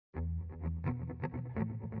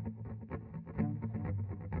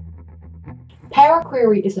Power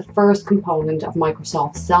Query is the first component of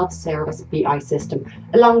Microsoft's self-service BI system,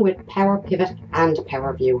 along with Power Pivot and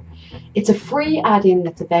Power View. It's a free add-in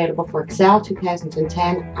that's available for Excel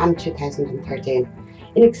 2010 and 2013.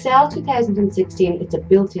 In Excel 2016, it's a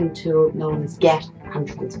built-in tool known as Get and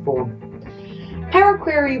Transform. Power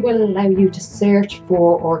Query will allow you to search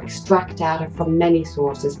for or extract data from many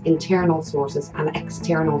sources, internal sources and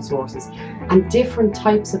external sources, and different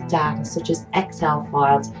types of data such as Excel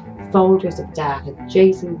files, folders of data,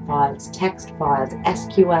 JSON files, text files,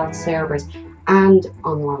 SQL servers, and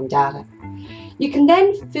online data. You can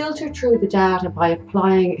then filter through the data by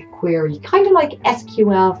applying a query, kind of like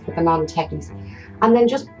SQL for the non-techies, and then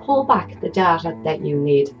just pull back the data that you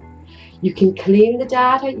need. You can clean the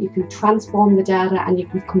data, you can transform the data, and you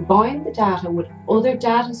can combine the data with other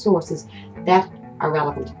data sources that are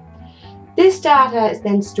relevant. This data is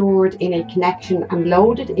then stored in a connection and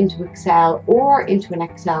loaded into Excel or into an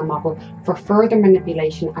Excel model for further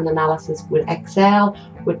manipulation and analysis with Excel,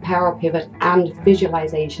 with Power Pivot, and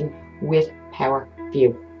visualization with Power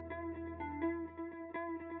View.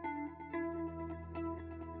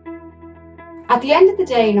 At the end of the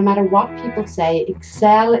day, no matter what people say,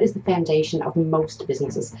 Excel is the foundation of most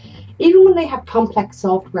businesses. Even when they have complex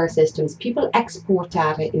software systems, people export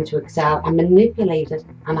data into Excel and manipulate it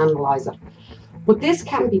and analyze it. But this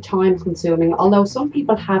can be time consuming, although some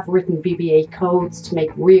people have written VBA codes to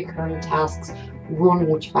make recurring tasks run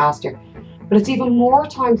much faster. But it's even more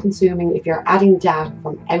time consuming if you're adding data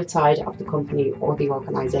from outside of the company or the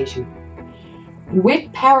organization.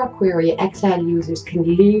 With Power Query, Excel users can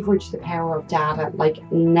leverage the power of data like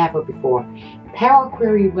never before. Power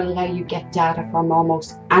Query will allow you to get data from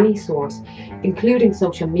almost any source, including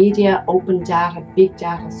social media, open data, big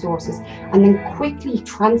data sources, and then quickly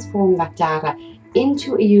transform that data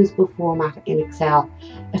into a usable format in Excel,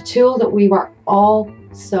 a tool that we were all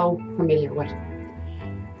so familiar with.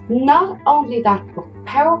 Not only that, but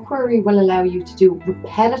Power Query will allow you to do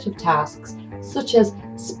repetitive tasks such as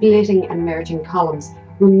splitting and merging columns,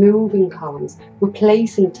 removing columns,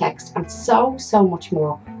 replacing text, and so much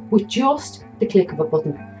more with just the click of a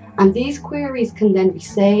button. And these queries can then be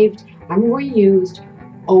saved and reused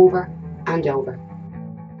over and over.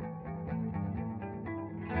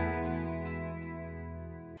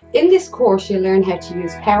 In this course, you'll learn how to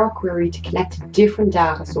use Power Query to connect to different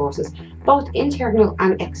data sources, both internal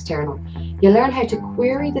and external. You'll learn how to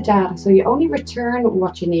query the data so you only return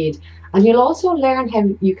what you need, and you'll also learn how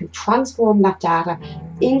you can transform that data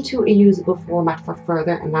into a usable format for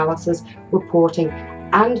further analysis, reporting,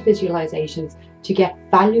 and visualizations to get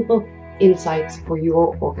valuable insights for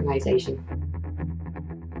your organization.